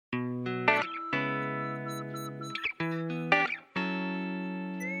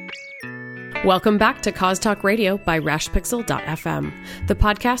Welcome back to Cause Talk Radio by RashPixel.fm, the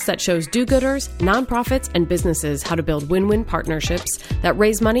podcast that shows do-gooders, nonprofits, and businesses how to build win-win partnerships that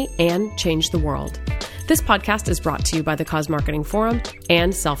raise money and change the world. This podcast is brought to you by the Cause Marketing Forum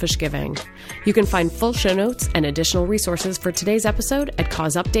and Selfish Giving. You can find full show notes and additional resources for today's episode at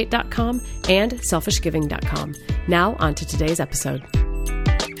causeupdate.com and selfishgiving.com. Now, on to today's episode.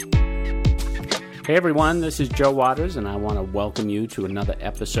 Hey everyone, this is Joe Waters, and I want to welcome you to another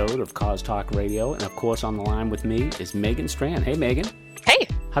episode of Cause Talk Radio. And of course, on the line with me is Megan Strand. Hey, Megan. Hey.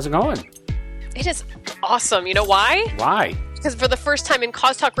 How's it going? It is awesome. You know why? Why? Because for the first time in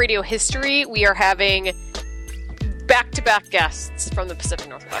Cause Talk Radio history, we are having back-to-back guests from the Pacific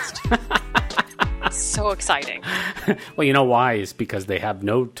Northwest. So exciting. Well, you know why? It's because they have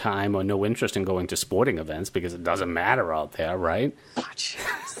no time or no interest in going to sporting events because it doesn't matter out there, right? Oh,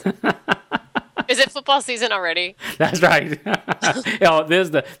 jeez. Is it football season already? That's right. Oh,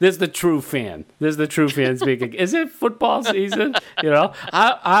 there's the true fan. There's the true fan speaking. Is it football season? You know,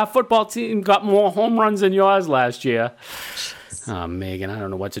 our football team got more home runs than yours last year. Oh, Megan, I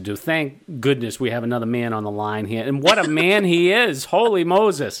don't know what to do. Thank goodness we have another man on the line here. And what a man he is. Holy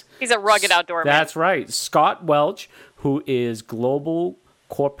Moses. He's a rugged outdoor man. That's right. Scott Welch, who is Global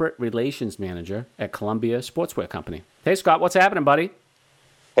Corporate Relations Manager at Columbia Sportswear Company. Hey, Scott, what's happening, buddy?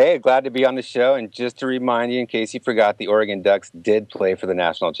 Hey, glad to be on the show. And just to remind you, in case you forgot, the Oregon Ducks did play for the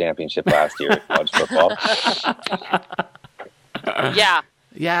national championship last year in college football. Yeah.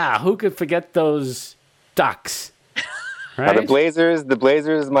 Yeah, who could forget those Ducks? Right? The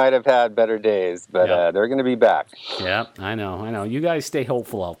Blazers might have had better days, but they're going to be back. Yeah, I know. You guys stay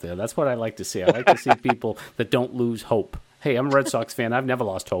hopeful out there. That's what I like to see. I like to see people that don't lose hope. Hey, I'm a Red Sox fan. I've never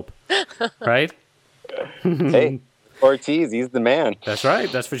lost hope. Right? Hey. Ortiz, he's the man. That's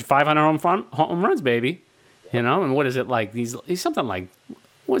right. That's for 500 home runs, baby. You know, and what is it like? He's something like,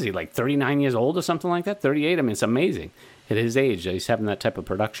 what is he, like 39 years old or something like that? 38? I mean, it's amazing. At his age, he's having that type of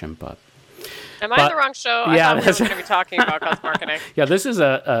production, but... Am I on the wrong show? I thought we were going to be talking about cause marketing. Yeah, this is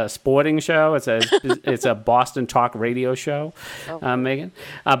a sporting show. It's a Boston talk radio show, Megan.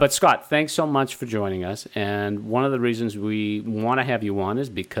 But Scott, thanks so much for joining us. And one of the reasons we want to have you on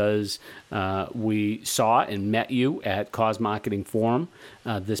is because we saw and met you at Cause Marketing Forum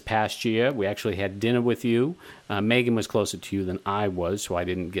this past year. We actually had dinner with you. Megan was closer to you than I was, so I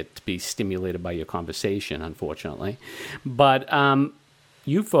didn't get to be stimulated by your conversation, unfortunately. But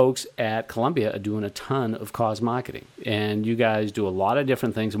you folks at Columbia are doing a ton of cause marketing, and you guys do a lot of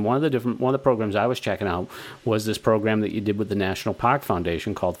different things. And one of the programs I was checking out was this program that you did with the National Park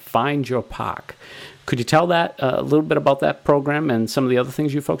Foundation called Find Your Park. Could you tell that a little bit about that program and some of the other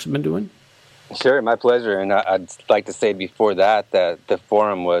things you folks have been doing? Sure, my pleasure. And I'd like to say before that the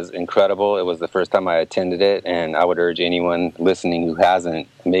forum was incredible. It was the first time I attended it, and I would urge anyone listening who hasn't,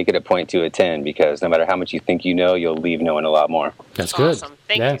 make it a point to attend, because no matter how much you think you know, you'll leave knowing a lot more. That's good. Awesome.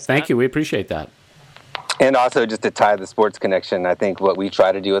 Thank you. We appreciate that. And also, just to tie the sports connection, I think what we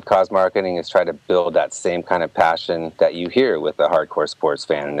try to do with cause marketing is try to build that same kind of passion that you hear with a hardcore sports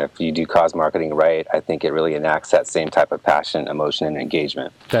fan. And if you do cause marketing right, I think it really enacts that same type of passion, emotion, and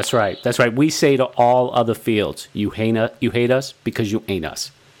engagement. That's right. We say to all other fields, you hate us because you ain't us.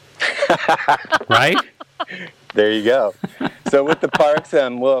 Right? There you go. So with the parks,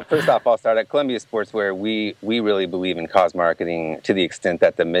 well, first off, I'll start at Columbia Sportswear. We really believe in cause marketing to the extent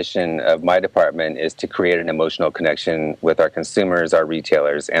that the mission of my department is to create an emotional connection with our consumers, our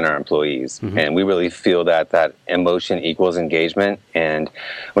retailers, and our employees. Mm-hmm. And we really feel that emotion equals engagement. And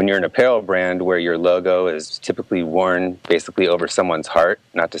when you're an apparel brand where your logo is typically worn basically over someone's heart,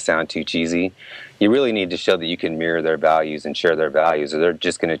 not to sound too cheesy, you really need to show that you can mirror their values and share their values, or they're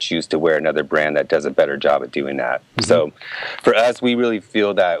just going to choose to wear another brand that does a better job at doing that. Mm-hmm. So for us, we really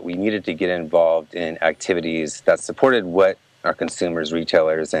feel that we needed to get involved in activities that supported what our consumers,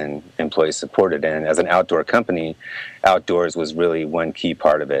 retailers, and employees supported. And as an outdoor company, outdoors was really one key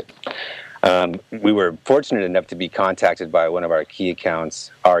part of it. We were fortunate enough to be contacted by one of our key accounts,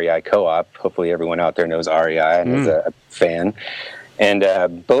 REI Co-op. Hopefully everyone out there knows REI and is a fan.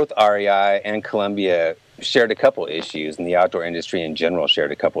 And both REI and Columbia shared a couple issues, and the outdoor industry in general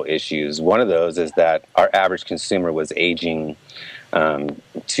shared a couple issues. One of those is that our average consumer was aging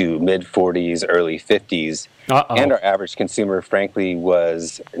to mid-40s, early 50s, and our average consumer, frankly,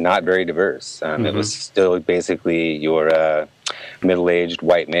 was not very diverse. It was still basically your middle-aged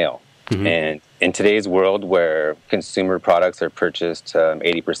white male. Mm-hmm. And in today's world where consumer products are purchased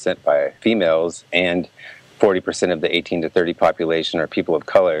 80% by females and 40% of the 18 to 30 population are people of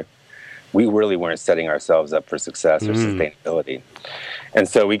color, we really weren't setting ourselves up for success or sustainability. And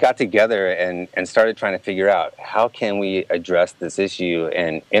so we got together and started trying to figure out how can we address this issue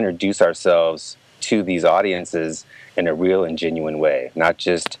and introduce ourselves to these audiences in a real and genuine way, not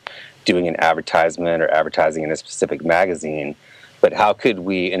just doing an advertisement or advertising in a specific magazine, but how could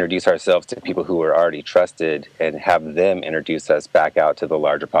we introduce ourselves to people who are already trusted and have them introduce us back out to the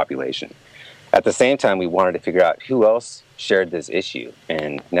larger population. At the same time, we wanted to figure out who else shared this issue.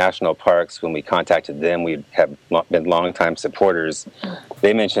 And national parks, when we contacted them, we have been longtime supporters.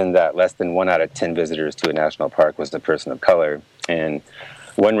 They mentioned that less than 1 out of 10 visitors to a national park was a person of color. And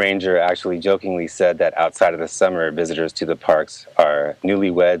one ranger actually jokingly said that outside of the summer, visitors to the parks are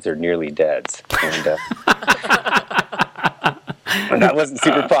newlyweds or nearly deads. And, and that wasn't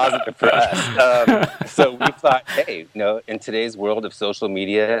super positive for us. So we thought, hey, in today's world of social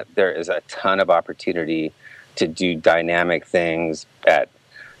media, there is a ton of opportunity to do dynamic things at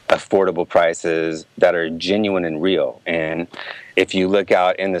affordable prices that are genuine and real. And if you look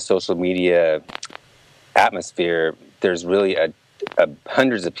out in the social media atmosphere, there's really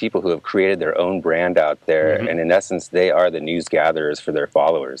hundreds of people who have created their own brand out there. Mm-hmm. And in essence, they are the news gatherers for their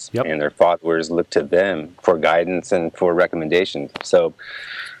followers. Yep. And their followers look to them for guidance and for recommendations. So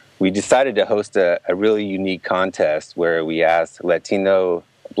we decided to host a really unique contest where we asked Latino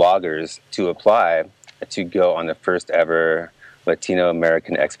bloggers to apply to go on the first ever Latino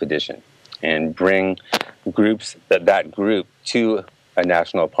American expedition and bring that group to a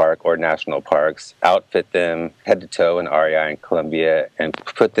national park or national parks, outfit them head to toe in REI and Columbia, and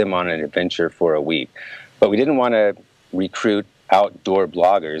put them on an adventure for a week. But we didn't want to recruit outdoor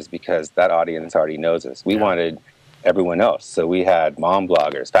bloggers because that audience already knows us. We wanted everyone else. So we had mom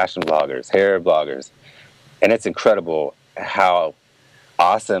bloggers, fashion bloggers, hair bloggers. And it's incredible how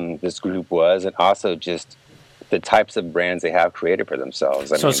awesome this group was, and also just the types of brands they have created for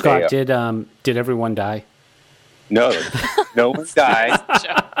themselves. So Scott, did everyone die? No, no one died.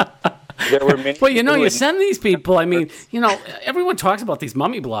 There were many. Well, you send these people. I mean, everyone talks about these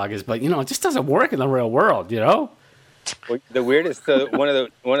mummy bloggers, but it just doesn't work in the real world. Well, the weirdest. So one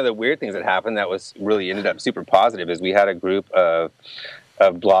of the weird things that happened that was really ended up super positive is we had a group of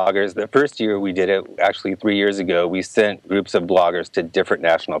bloggers. The first year we did it, actually 3 years ago, we sent groups of bloggers to different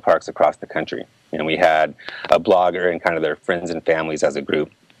national parks across the country, and we had a blogger and kind of their friends and families as a group.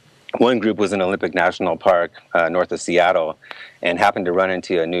 One group was in Olympic National Park north of Seattle and happened to run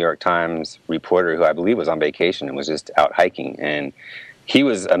into a New York Times reporter who I believe was on vacation and was just out hiking. And he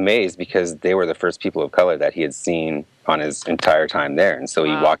was amazed because they were the first people of color that he had seen on his entire time there. And so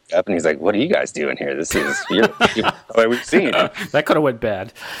he walked up and he's like, "What are you guys doing here? This is what we've seen." That could have went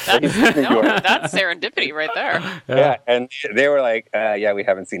bad. That's serendipity right there. Yeah, and they were like, "Yeah, we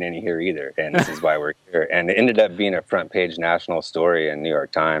haven't seen any here either, and this is why we're here." And it ended up being a front page national story in New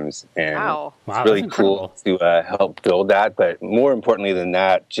York Times, and it's really cool to help build that. But more importantly than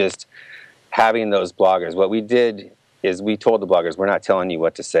that, just having those bloggers. What we did is we told the bloggers, we're not telling you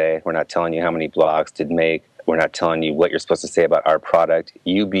what to say. We're not telling you how many blogs to make. We're not telling you what you're supposed to say about our product.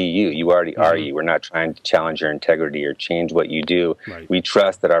 You be you. You already are you. We're not trying to challenge your integrity or change what you do. Right. We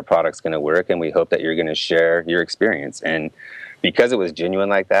trust that our product's going to work, and we hope that you're going to share your experience. And because it was genuine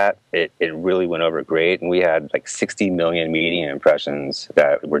like that, it really went over great. And we had like 60 million media impressions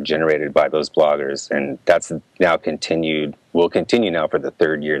that were generated by those bloggers. And that's now continued. Will continue now for the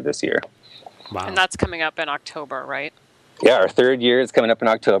third year this year. Wow. And that's coming up in October, right? Yeah, our third year is coming up in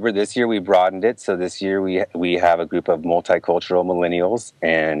October. This year we broadened it. So this year we have a group of multicultural millennials,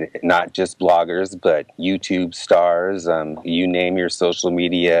 and not just bloggers, but YouTube stars. You name your social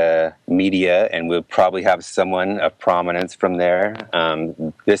media, and we'll probably have someone of prominence from there.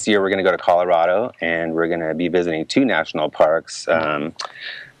 This year we're going to go to Colorado, and we're going to be visiting 2 national parks.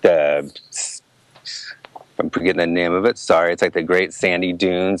 I'm forgetting the name of it. Sorry. It's like the Great Sandy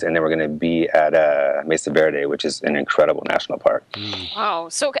Dunes. And then we're going to be at Mesa Verde, which is an incredible national park. Wow.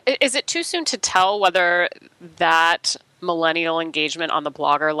 So is it too soon to tell whether that millennial engagement on the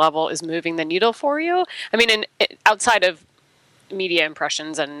blogger level is moving the needle for you? I mean, outside of media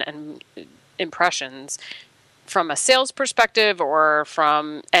impressions and impressions, from a sales perspective or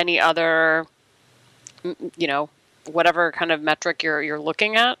from any other, whatever kind of metric you're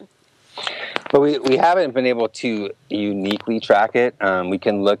looking at? But we haven't been able to uniquely track it. We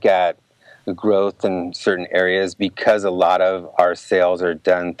can look at the growth in certain areas because a lot of our sales are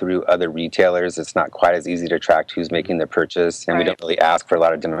done through other retailers. It's not quite as easy to track who's making the purchase, and we don't really ask for a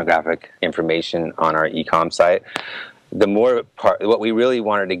lot of demographic information on our e-com site. What we really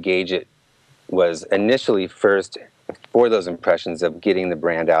wanted to gauge it was initially first for those impressions of getting the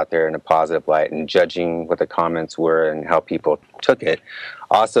brand out there in a positive light and judging what the comments were and how people took it.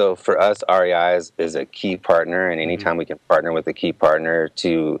 Also, for us, REI is a key partner, and anytime we can partner with a key partner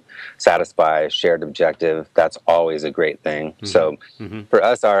to satisfy a shared objective, that's always a great thing. So for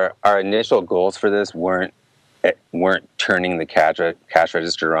us, our initial goals for this weren't turning the cash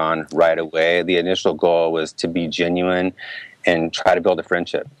register on right away. The initial goal was to be genuine and try to build a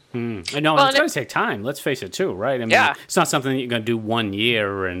friendship. I know, it's going to take time. Let's face it, too, right? I mean, it's not something that you're going to do 1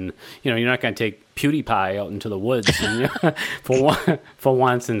 year, and you're not going to take PewDiePie out into the woods and, for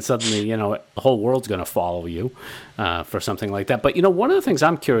once, and suddenly the whole world's going to follow you for something like that. But one of the things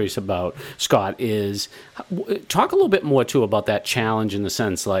I'm curious about, Scott, is talk a little bit more too about that challenge in the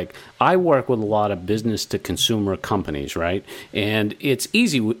sense like I work with a lot of business to consumer companies, right? And it's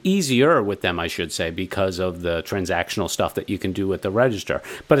easier with them, I should say, because of the transactional stuff that you can do with the register.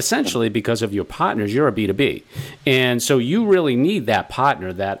 But essentially, because of your partners, you're a B2B. And so you really need that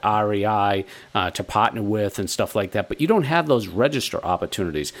partner, that REI, to partner with and stuff like that. But you don't have those register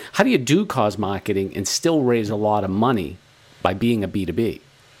opportunities. How do you do cause marketing and still raise a lot of money by being a B2B?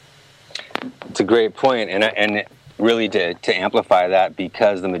 It's a great point. And really to amplify that,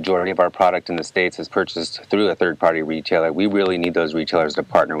 because the majority of our product in the States is purchased through a third-party retailer, we really need those retailers to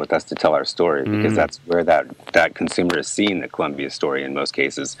partner with us to tell our story, because that's where that consumer is seeing the Columbia story in most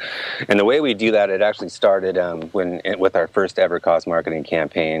cases. And the way we do that, it actually started with our first ever cause marketing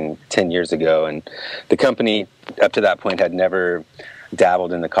campaign 10 years ago. And the company, up to that point, had never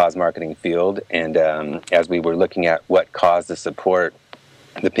dabbled in the cause marketing field. And as we were looking at what cause to support,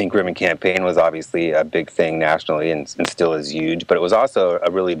 the Pink Ribbon campaign was obviously a big thing nationally and still is huge, but it was also a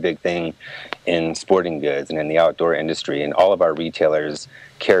really big thing in sporting goods and in the outdoor industry. And all of our retailers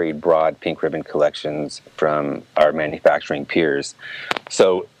carried broad Pink Ribbon collections from our manufacturing peers.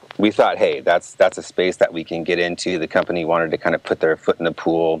 So we thought, hey, that's a space that we can get into. The company wanted to kind of put their foot in the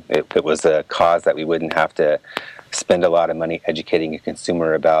pool. It was a cause that we wouldn't have to spend a lot of money educating a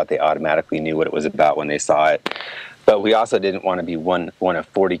consumer about. They automatically knew what it was about when they saw it. But we also didn't want to be one of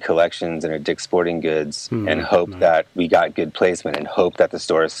 40 collections in a Dick's Sporting Goods and hope that we got good placement and hope that the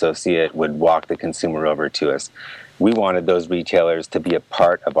store associate would walk the consumer over to us. We wanted those retailers to be a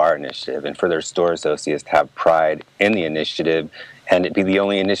part of our initiative and for their store associates to have pride in the initiative and it be the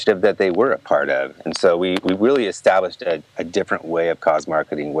only initiative that they were a part of. And so we really established a different way of cause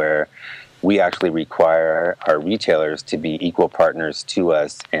marketing where we actually require our retailers to be equal partners to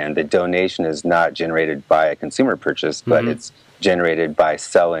us, and the donation is not generated by a consumer purchase, but it's generated by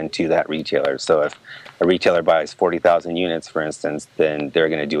sell-in to that retailer. So if a retailer buys 40,000 units, for instance, then they're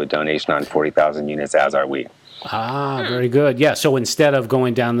going to do a donation on 40,000 units, as are we. Ah, very good. Yeah, so instead of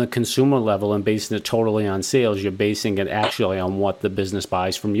going down the consumer level and basing it totally on sales, you're basing it actually on what the business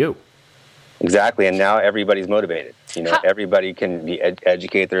buys from you. Exactly, and now everybody's motivated. Everybody can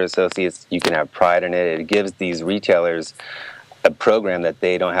educate their associates. You can have pride in it. It gives these retailers a program that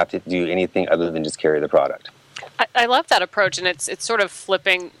they don't have to do anything other than just carry the product. I love that approach, and it's sort of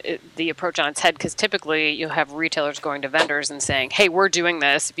flipping the approach on its head, because typically you have retailers going to vendors and saying, hey, we're doing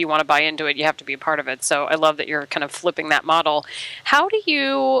this. If you want to buy into it, you have to be a part of it. So I love that you're kind of flipping that model. How do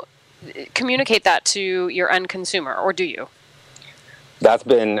you communicate that to your end consumer, or do you? That's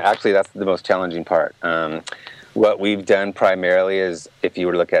the most challenging part. What we've done primarily is, if you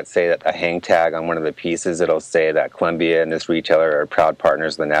were to look at, say, a hang tag on one of the pieces, it'll say that Columbia and this retailer are proud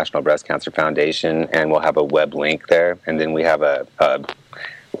partners of the National Breast Cancer Foundation, and we'll have a web link there. And then we have a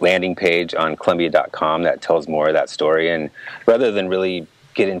landing page on Columbia.com that tells more of that story. And rather than really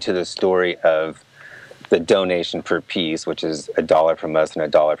get into the story of the donation per piece, which is $1 from us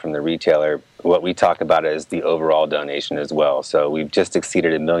and $1 from the retailer, what we talk about is the overall donation as well. So we've just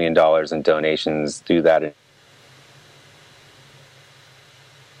exceeded $1 million in donations through that.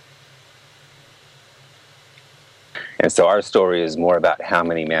 And so our story is more about how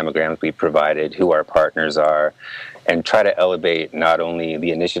many mammograms we provided, who our partners are, and try to elevate not only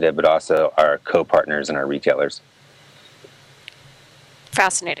the initiative, but also our co-partners and our retailers.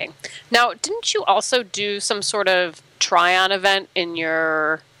 Fascinating. Now, didn't you also do some sort of try-on event in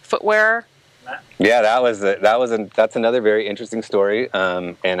your footwear? Yeah, that's another very interesting story,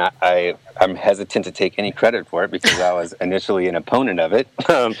 and I'm hesitant to take any credit for it because I was initially an opponent of it.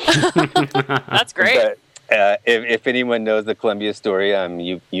 That's great. But if anyone knows the Columbia story,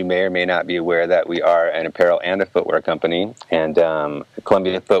 you may or may not be aware that we are an apparel and a footwear company, and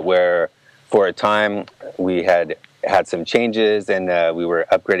Columbia Footwear, for a time, we had some changes, and we were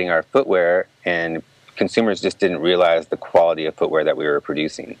upgrading our footwear, and consumers just didn't realize the quality of footwear that we were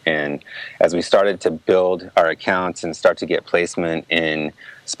producing. And as we started to build our accounts and start to get placement in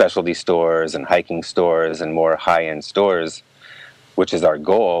specialty stores and hiking stores and more high-end stores, which is our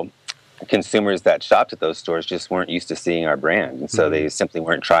goal, consumers that shopped at those stores just weren't used to seeing our brand. And so they simply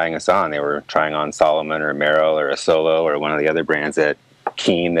weren't trying us on. They were trying on Salomon or Merrell or a Solo or one of the other brands at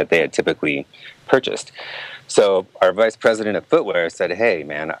Keen that they had typically purchased. So our vice president of footwear said, hey,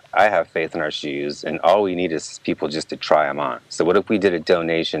 man, I have faith in our shoes, and all we need is people just to try them on. So what if we did a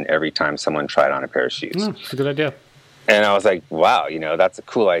donation every time someone tried on a pair of shoes? That's a good idea. And I was like, wow, that's a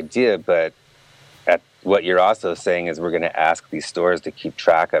cool idea, but what you're also saying is we're going to ask these stores to keep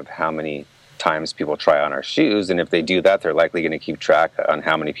track of how many times people try on our shoes. And if they do that, they're likely going to keep track on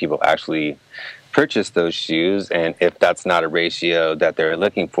how many people actually purchase those shoes. And if that's not a ratio that they're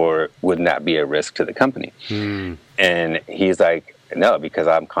looking for, wouldn't that be a risk to the company? And he's like, no, because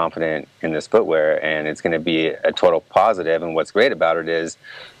I'm confident in this footwear and it's going to be a total positive. And what's great about it is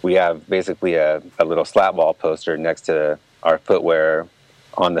we have basically a little slat wall poster next to our footwear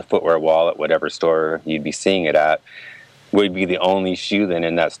on the footwear wall at whatever store you'd be seeing it at. We'd be the only shoe then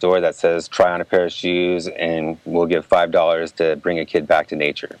in that store that says try on a pair of shoes and we'll give $5 to bring a kid back to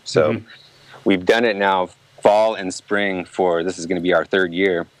nature. So we've done it now fall and spring this is going to be our third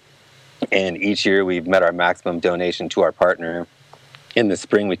year. And each year we've met our maximum donation to our partner. In the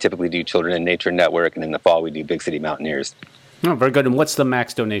spring, we typically do Children in Nature Network, and in the fall, we do Big City Mountaineers. Oh, very good. And what's the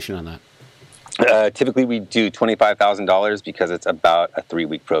max donation on that? Typically, we do $25,000 because it's about a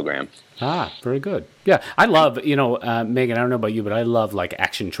 3-week program. Ah, very good. Yeah, I love, Megan, I don't know about you, but I love like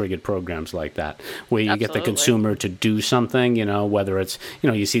action-triggered programs like that, where you get the consumer to do something, whether it's,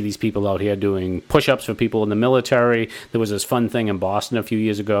 you see these people out here doing push-ups for people in the military. There was this fun thing in Boston a few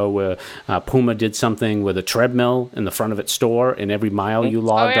years ago where Puma did something with a treadmill in the front of its store, and every mile you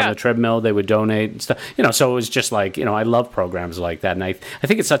logged on the treadmill, they would donate and stuff. So it was just like, I love programs like that. And I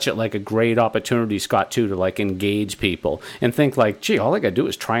think it's such a great opportunity, Scott, too, to like engage people and think like, gee, all I got to do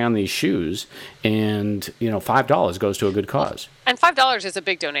is try on these shoes. And $5 goes to a good cause. And $5 is a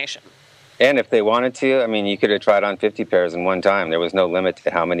big donation. And if they wanted to, you could have tried on 50 pairs in one time. There was no limit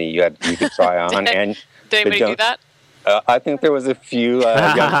to how many you could try on. Did anybody do that? I think there was a few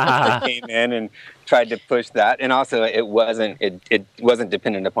young that came in and tried to push that. And also, it wasn't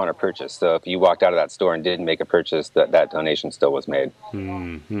dependent upon a purchase. So if you walked out of that store and didn't make a purchase, that donation still was made.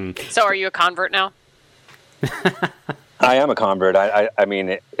 Mm-hmm. So are you a convert now? I am a convert.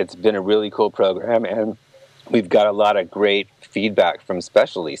 It's been a really cool program, and we've got a lot of great feedback from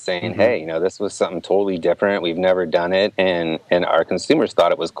specialties saying, hey, this was something totally different. We've never done it, and our consumers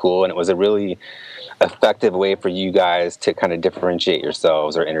thought it was cool, and it was a really effective way for you guys to kind of differentiate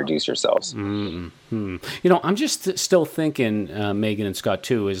yourselves or introduce yourselves. I'm just still thinking, Megan and Scott,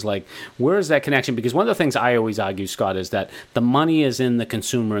 too, is like, where is that connection? Because one of the things I always argue, Scott, is that the money is in the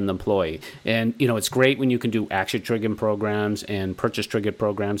consumer and the employee. And, it's great when you can do action-triggered programs and purchase-triggered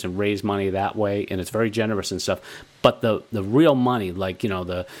programs and raise money that way, and it's very generous and stuff. But the real money, like,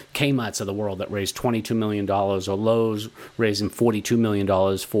 the Kmart's of the world that raised $22 million, or Lowe's raising $42 million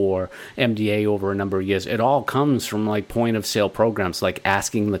for MDA over a number of years, it all comes from, like, point-of-sale programs, like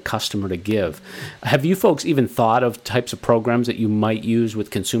asking the customer to give. Have you folks even thought of types of programs that you might use with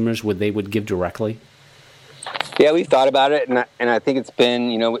consumers where they would give directly? Yeah, we've thought about it, and I think it's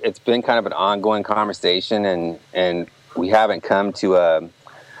been kind of an ongoing conversation, and we haven't come to a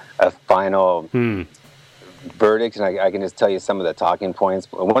final verdict. And I can just tell you some of the talking points.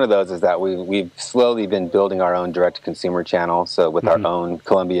 One of those is that we've slowly been building our own direct-to-consumer channel, so with our own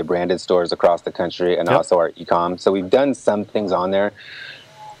Columbia branded stores across the country, and also our e-com. So we've done some things on there.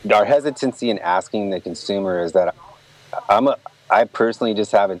 Our hesitancy in asking the consumer is that I personally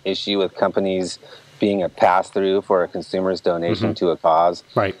just have an issue with companies being a pass-through for a consumer's donation to a cause.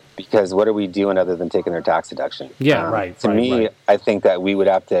 Right. Because what are we doing other than taking their tax deduction? Yeah, right. To me, I think that we would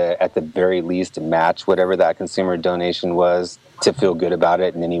have to, at the very least, match whatever that consumer donation was to feel good about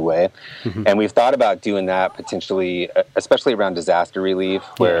it in any way. And we've thought about doing that potentially, especially around disaster relief,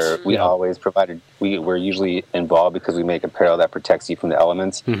 where we always we're usually involved because we make apparel that protects you from the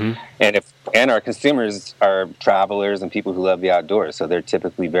elements. And our consumers are travelers and people who love the outdoors, so they're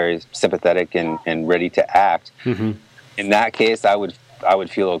typically very sympathetic and ready to act. In that case, I would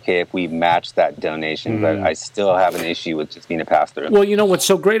feel okay if we matched that donation, but I still have an issue with just being a pass-through. Well, what's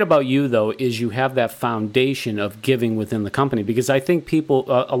so great about you, though, is you have that foundation of giving within the company, because I think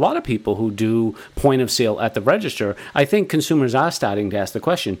a lot of people who do point of sale at the register, I think consumers are starting to ask the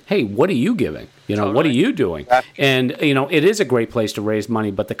question, hey, what are you giving? What are you doing? And, it is a great place to raise money,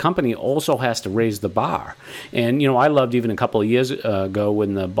 but the company also has to raise the bar. And, I loved even a couple of years ago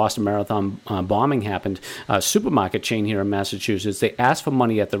when the Boston Marathon bombing happened, a supermarket chain here in Massachusetts, they asked for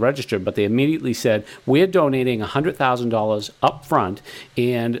money at the register, but they immediately said, we're donating $100,000 up front,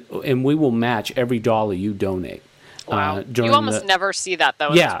 and we will match every dollar you donate. Wow. You almost never see that,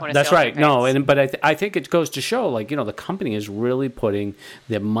 though. Yeah, that's right. No, but I think it goes to show, the company is really putting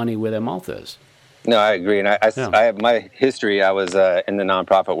their money where their mouth is. No, I agree. And I have my history. I was in the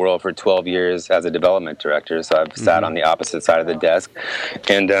nonprofit world for 12 years as a development director, so I've sat on the opposite side of the desk.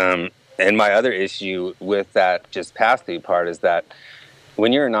 And my other issue with that just pass-through part is that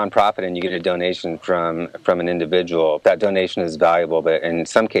when you're a nonprofit and you get a donation from an individual, that donation is valuable, but in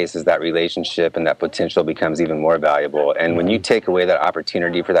some cases that relationship and that potential becomes even more valuable. And when you take away that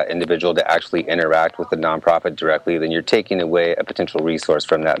opportunity for that individual to actually interact with the nonprofit directly, then you're taking away a potential resource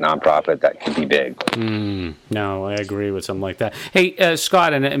from that nonprofit that could be big. No, I agree with something like that. Hey,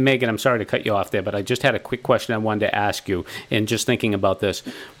 Scott and Megan, I'm sorry to cut you off there, but I just had a quick question I wanted to ask you, and just thinking about this.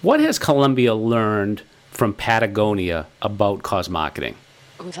 What has Columbia learned from Patagonia about cause marketing?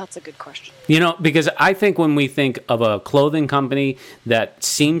 Oh, that's a good question. Because I think when we think of a clothing company that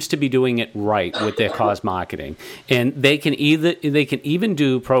seems to be doing it right with their cause marketing, and they can even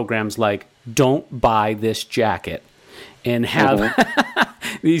do programs like "Don't buy this jacket," and have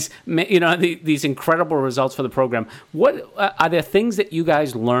these incredible results for the program. What are there things that you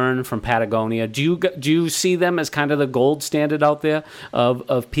guys learn from Patagonia? Do you see them as kind of the gold standard out there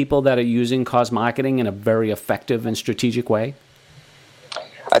of people that are using cause marketing in a very effective and strategic way?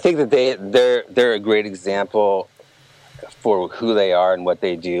 I think that they're a great example for who they are and what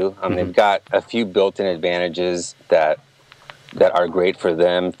they do. They've got a few built-in advantages that are great for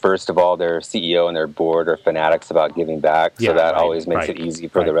them. First of all, their CEO and their board are fanatics about giving back, so that always makes it easy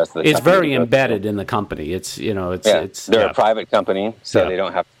for the rest of the company. It's very embedded in the company. They're a private company, so they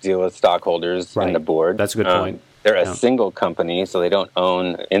don't have to deal with stockholders and the board. That's a good point. They're a single company, so they don't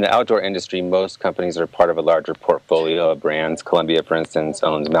own... In the outdoor industry, most companies are part of a larger portfolio of brands. Columbia, for instance,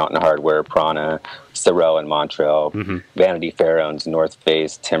 owns Mountain Hardwear, prAna, Sorel and Montrail. Vanity Fair owns North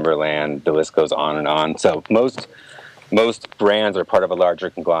Face, Timberland. The list goes on and on. So most brands are part of a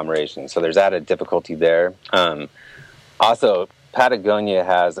larger conglomeration, so there's added difficulty there. Also, Patagonia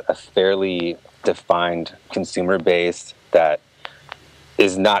has a fairly defined consumer base that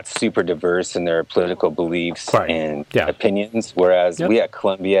is not super diverse in their political beliefs and opinions, whereas we at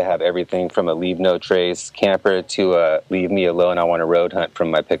Columbia have everything from a leave no trace camper to a leave me alone, I want to road hunt from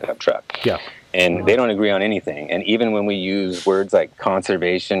my pickup truck. And they don't agree on anything. And even when we use words like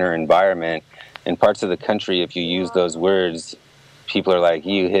conservation or environment, in parts of the country, if you use those words, people are like,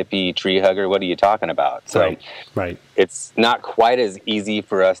 you hippie tree hugger, what are you talking about? So it's not quite as easy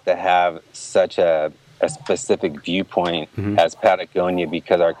for us to have such a specific viewpoint as Patagonia,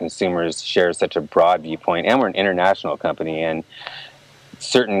 because our consumers share such a broad viewpoint, and we're an international company, and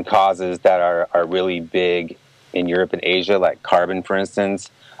certain causes that are really big in Europe and Asia, like carbon, for instance,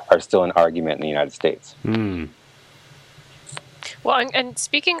 are still an argument in the United States. Well, and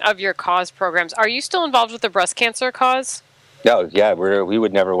speaking of your cause programs, are you still involved with the breast cancer cause? No, we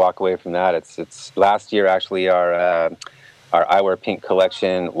would never walk away from that. It's last year, actually, our I Wear Pink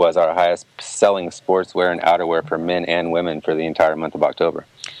collection was our highest selling sportswear and outerwear for men and women for the entire month of October.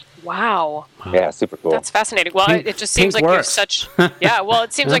 Wow. Yeah, super cool. That's fascinating. Well, it just seems like you have such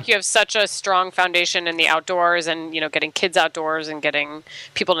it seems like you have such a strong foundation in the outdoors, and getting kids outdoors and getting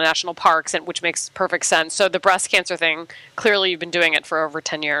people to national parks, and which makes perfect sense. So the breast cancer thing, clearly you've been doing it for over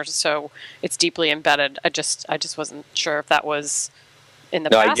 10 years, so it's deeply embedded. I just wasn't sure if that was in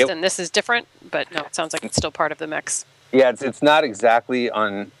the past and this is different, but no, it sounds like it's still part of the mix. Yeah, it's not exactly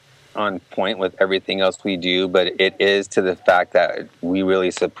on point with everything else we do, but it is to the fact that we really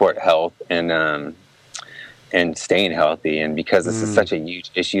support health and staying healthy. And because this is such a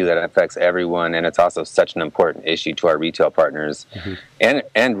huge issue that affects everyone, and it's also such an important issue to our retail partners,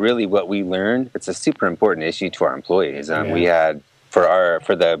 and really what we learned, it's a super important issue to our employees. We had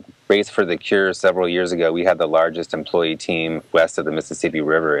for the Race for the Cure several years ago, we had the largest employee team west of the Mississippi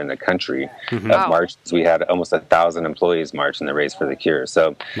River in the country of marches. We had almost 1,000 employees march in the Race for the Cure.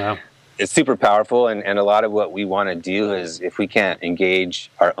 So it's super powerful, and a lot of what we want to do is, if we can't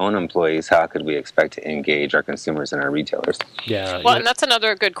engage our own employees, how could we expect to engage our consumers and our retailers? Well, and that's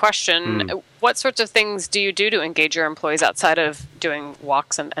another good question. What sorts of things do you do to engage your employees outside of doing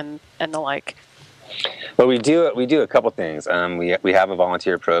walks and the like? Well, we do a couple things. We have a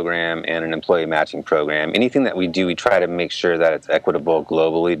volunteer program and an employee matching program. Anything that we do, we try to make sure that it's equitable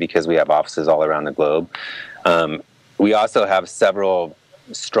globally, because we have offices all around the globe. We also have several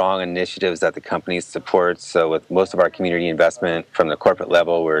strong initiatives that the company supports. So with most of our community investment from the corporate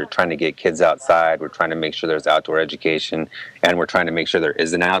level, we're trying to get kids outside. We're trying to make sure there's outdoor education, and we're trying to make sure there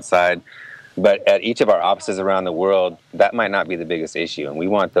is an outside. But at each of our offices around the world, that might not be the biggest issue. And we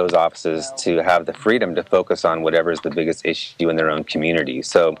want those offices to have the freedom to focus on whatever is the biggest issue in their own community.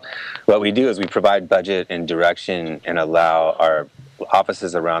 So what we do is we provide budget and direction and allow our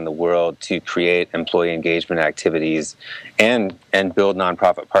offices around the world to create employee engagement activities and build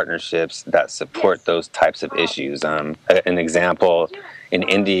nonprofit partnerships that support those types of issues. An example in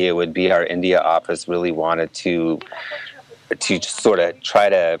India would be our India office really wanted to sort of try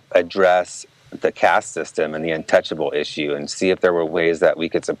to address the caste system and the untouchable issue and see if there were ways that we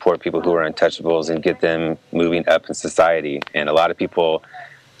could support people who are untouchables and get them moving up in society. And a lot of people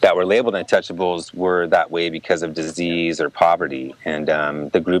that were labeled untouchables were that way because of disease or poverty. And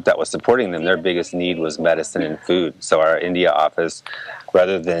the group that was supporting them, their biggest need was medicine and food. So our India office,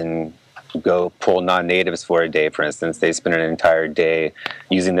 rather than go pull non-natives for a day, for instance, they spent an entire day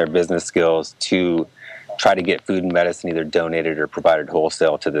using their business skills to try to get food and medicine either donated or provided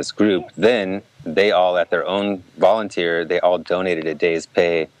wholesale to this group. Then they all, at their own volunteer, they all donated a day's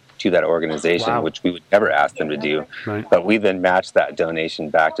pay to that organization, Wow. which we would never ask them to do. Right. But we then matched that donation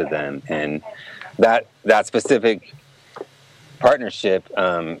back to them. And that specific partnership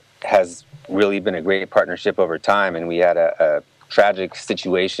has really been a great partnership over time. And we had a tragic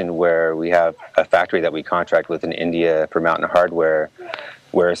situation where we have a factory that we contract with in India for Mountain Hardware,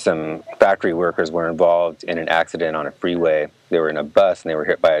 where some factory workers were involved in an accident on a freeway. They were in a bus and they were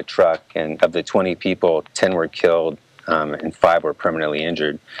hit by a truck. And of the 20 people, 10 were killed and 5 were permanently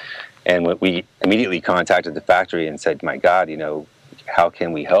injured. And we immediately contacted the factory and said, my God, how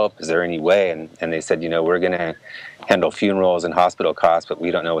can we help? Is there any way? And they said, we're going to handle funerals and hospital costs, but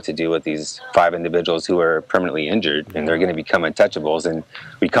we don't know what to do with these 5 individuals who are permanently injured, and they're going to become untouchables. And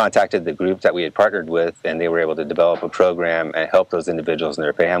we contacted the group that we had partnered with, and they were able to develop a program and help those individuals and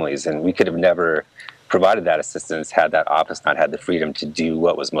their families. And we could have never provided that assistance had that office not had the freedom to do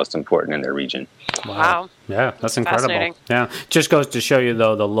what was most important in their region. Wow. Yeah, that's incredible. Yeah, just goes to show you,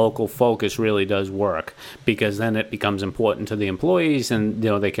 though, the local focus really does work, because then it becomes important to the employees, and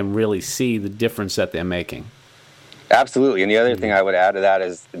they can really see the difference that they're making. Absolutely. And the other thing I would add to that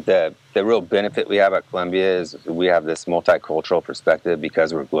is the real benefit we have at Columbia is we have this multicultural perspective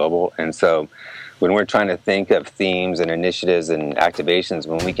because we're global. And so when we're trying to think of themes and initiatives and activations,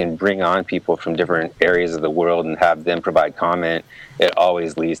 when we can bring on people from different areas of the world and have them provide comment, it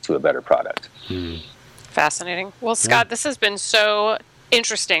always leads to a better product. Fascinating. Well, Scott, this has been so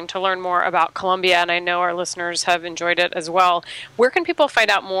interesting to learn more about Columbia, and I know our listeners have enjoyed it as well. Where can people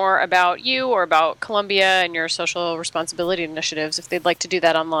find out more about you or about Columbia and your social responsibility initiatives if they'd like to do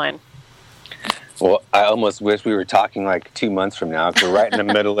that online? Well, I almost wish we were talking like 2 months from now, because we're right in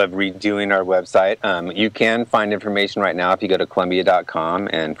the middle of redoing our website. You can find information right now if you go to Columbia.com,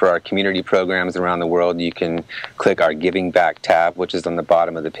 and for our community programs around the world, you can click our Giving Back tab, which is on the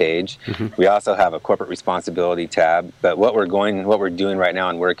bottom of the page. We also have a corporate responsibility tab, but what we're doing right now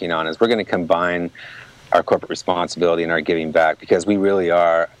and working on is we're going to combine our corporate responsibility and our giving back, because we really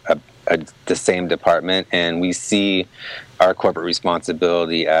are the same department, and we see our corporate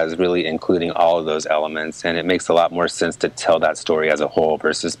responsibility as really including all of those elements, and it makes a lot more sense to tell that story as a whole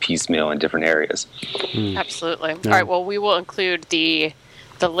versus piecemeal in different areas. Absolutely. All right, well, we will include the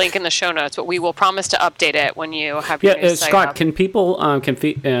link in the show notes, but we will promise to update it when you have your new site Scott, up. can people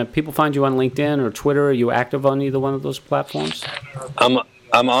people find you on LinkedIn or Twitter? Are you active on either one of those platforms?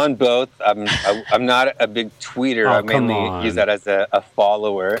 I'm on both. I'm not a big tweeter. Oh, I mainly use that as a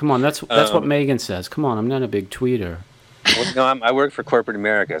follower. Come on, that's what Megan says. Come on, I'm not a big tweeter. Well, no, I work for corporate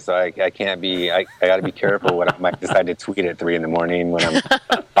America, so I can't be. I got to be careful when I might decide to tweet at 3 a.m. when I'm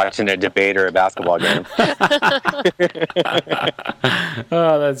watching a debate or a basketball game.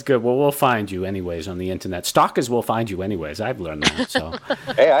 Oh, that's good. Well, we'll find you anyways on the internet. Stalkers will find you anyways. I've learned that. So,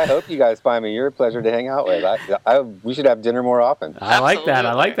 hey, I hope you guys find me. You're a pleasure to hang out with. We should have dinner more often. I like that.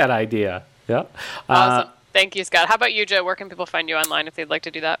 I like that idea. Yeah. Awesome. Thank you, Scott. How about you, Joe? Where can people find you online if they'd like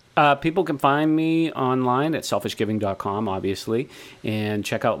to do that? People can find me online at selfishgiving.com, obviously, and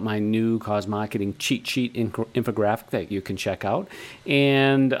check out my new cause marketing cheat sheet infographic that you can check out.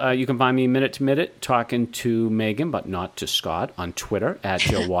 And you can find me minute to minute talking to Megan, but not to Scott, on Twitter at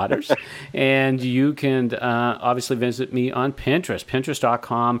Joe Waters. And you can obviously visit me on Pinterest,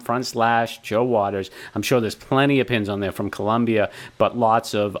 pinterest.com/Joe Waters. I'm sure there's plenty of pins on there from Columbia, but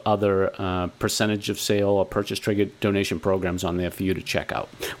lots of other percentage of sale or purchase triggered donation programs on there for you to check out.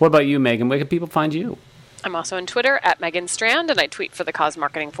 What about you, Megan? Where can people find you? I'm also on Twitter at Megan Strand, and I tweet for the Cause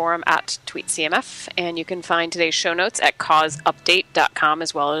Marketing Forum at TweetCMF. And you can find today's show notes at causeupdate.com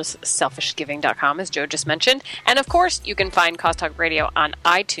as well as selfishgiving.com, as Joe just mentioned. And of course, you can find Cause Talk Radio on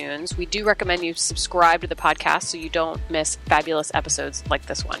iTunes. We do recommend you subscribe to the podcast so you don't miss fabulous episodes like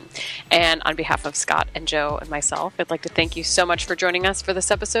this one. And on behalf of Scott and Joe and myself, I'd like to thank you so much for joining us for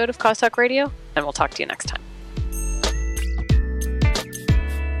this episode of Cause Talk Radio, and we'll talk to you next time.